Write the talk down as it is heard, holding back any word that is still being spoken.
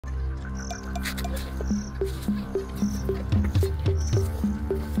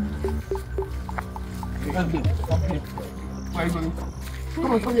Let's go. Come here. Where are you going? Come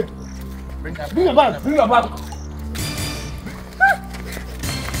on, come here. Bring your bag. Bring your bag.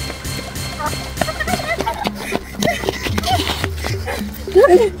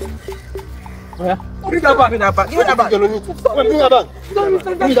 Where? Bring your bag. Bring your bag. Give me that bag. Bring your bag.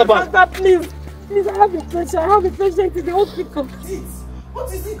 Bring your bag. Please. Please, I have a patient. I have a patient in the hospital.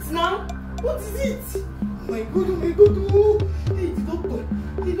 What is it now? What is it? Oh my God, oh my God, oh. Hey, the doctor.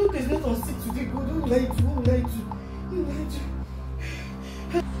 The doctor is not on sick today. God, who will I do? Who will I do? Who will I do?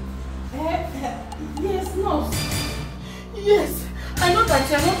 Yes, nurse. Yes, I know that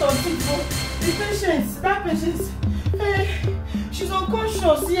you are not on sick, but the patient, that patient, she's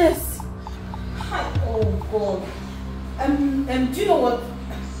unconscious, yes. Hi, oh God. Do you know what?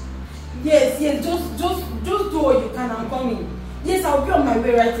 Yes, just do what you can. I'm coming. Yes, I'll be on my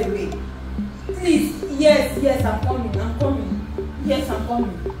way right away. Please, yes, I'm coming. Yes, I'm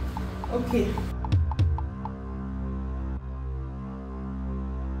coming. Okay.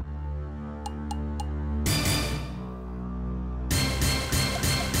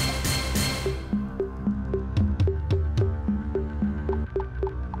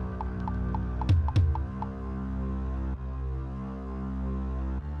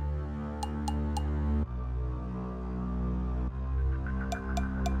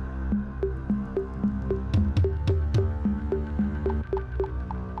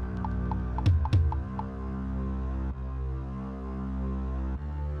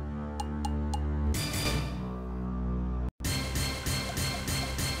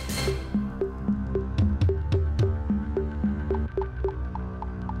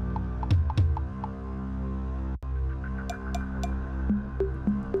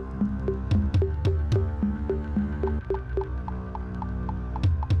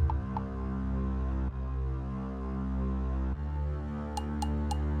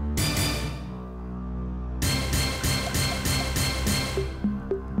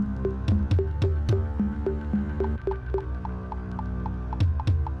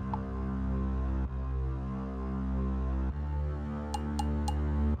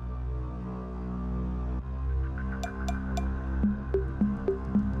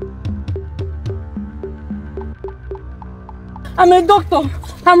 I'm a doctor.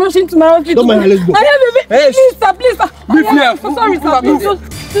 I'm rushing to my hospital. Don't mind her, let's go. I have a Hey, please, sir, please, sir. Sorry, sir. Please,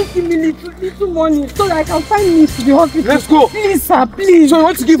 Just give me little money so that I can find means to the hospital. Let's go. Please, sir, please. So you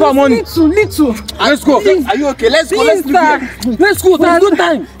want to give her money? Little. Let's go. Please. Are you okay? Let's go. Let's Please, leave here. Let's go. There's no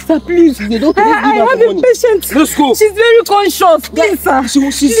time. Sir, please. They don't I give have her a money. patient. Let's go. She's very conscious. Please, sir.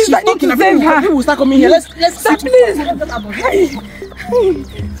 She's I need talking. to save her. People will start coming here. Let's Sir, please.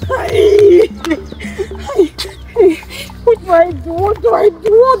 What do I do? What do I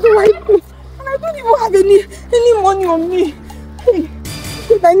do? And I don't even have any money on me.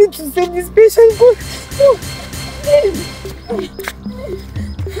 Because I need to save this patient.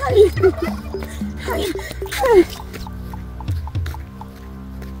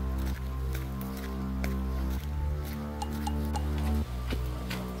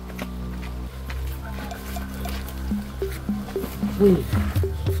 Wait.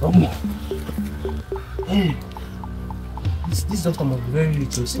 Hey. This doctor must be very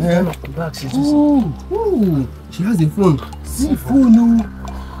rich. She's kind of back. She has a phone. Phone, no.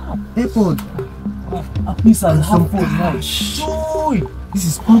 AirPod. Please, and some phone. This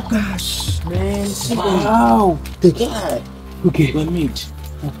is all cash. Man, wow. Take it. Okay. Let me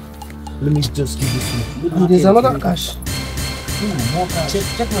just give this one. There's another cash. More cash.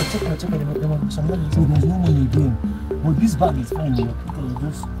 Check it. Some money. So there's no money again. But this bag is fine. You can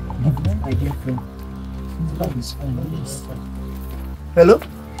just give them my dear friend. This bag is fine. Hello?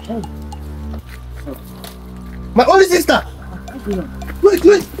 Hey. My only sister! Wait!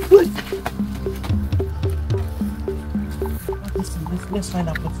 Let's find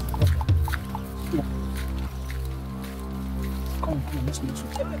out what's the problem. Yeah. Come on, let's meet you.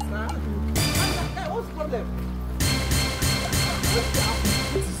 What's the problem?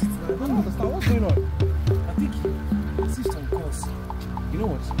 I don't understand. What's going on? I think it's system course. You know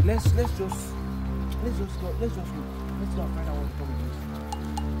what? Let's just go. Let's go and find out what the problem is.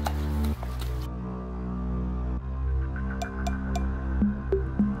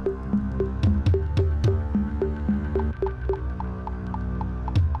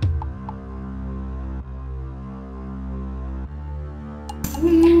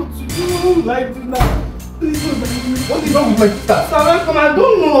 Like this now. What is wrong with my sister? I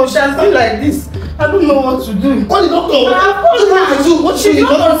don't know. She has been like this. I don't know what to do. Call the doctor. I've called her. She's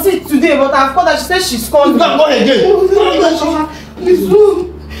not on sick today, but I've called her. She said she's coming. Go again. Please do.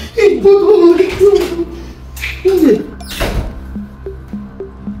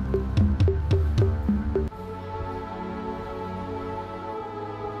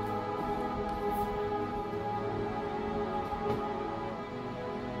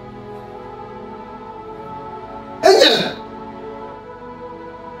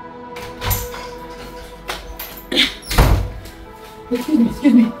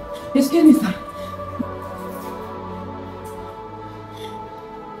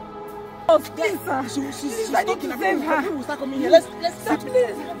 Please, sir. She's I need talking to about save her. People will start coming here. Let's Sir,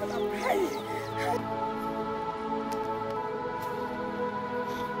 please.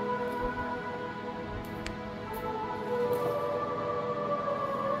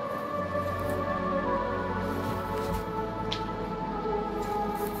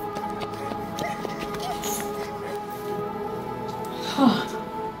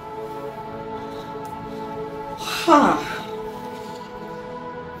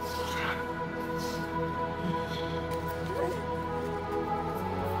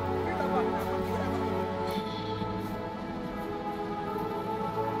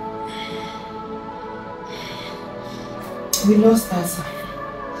 We lost her, sir.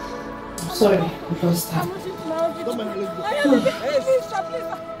 I'm sorry, we lost her. Don't mind her. Let's go. Please, sir, please,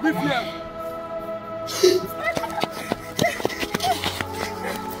 sir. Leave here.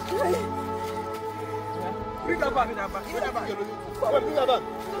 Bring that back. Bring that back. Bring that back. Bring that back.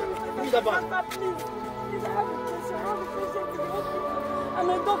 Bring that back. Please, I have a patient. I have a patient in the hospital. I'm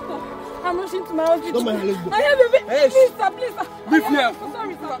a doctor. I'm rushing to my hospital. Don't mind her. Let's go. I have a baby. Hey, Please, sir, please, sir. Leave here.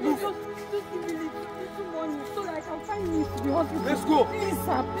 Sorry, sir. Please, just give me little money so that I can find me to the hospital. Let's go. Please,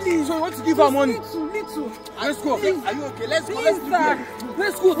 sir, please. So you want to give her money? Little. Let's go. Please. Are you okay? Let's go. Please, Let's leave sir. here.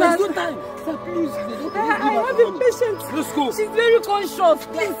 Let's go. There's no time. Sir, please. Don't I have a patient. Let's go. She's very conscious.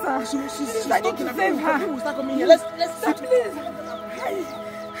 Please, sir. She's I need talking to about save her. People will start coming here. Let's Sir, please. Hi.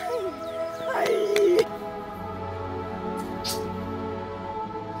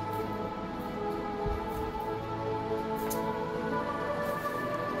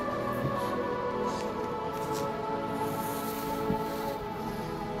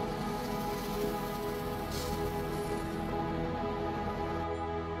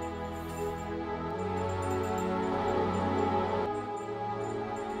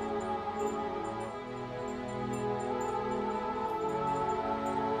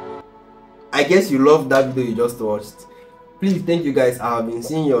 I guess you loved that video you just watched. Please, thank you guys. I have been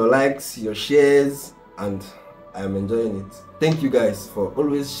seeing your likes, your shares, and I am enjoying it. Thank you guys for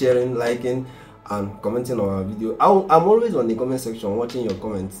always sharing, liking, and commenting on our video. I'm always on the comment section watching your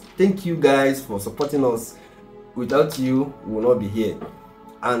comments. Thank you guys for supporting us. Without you, we will not be here.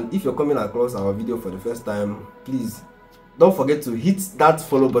 And if you're coming across our video for the first time, please don't forget to hit that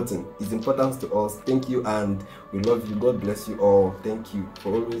follow button. It's important to us. Thank you, and we love you. God bless you all. Thank you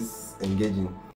for always engaging.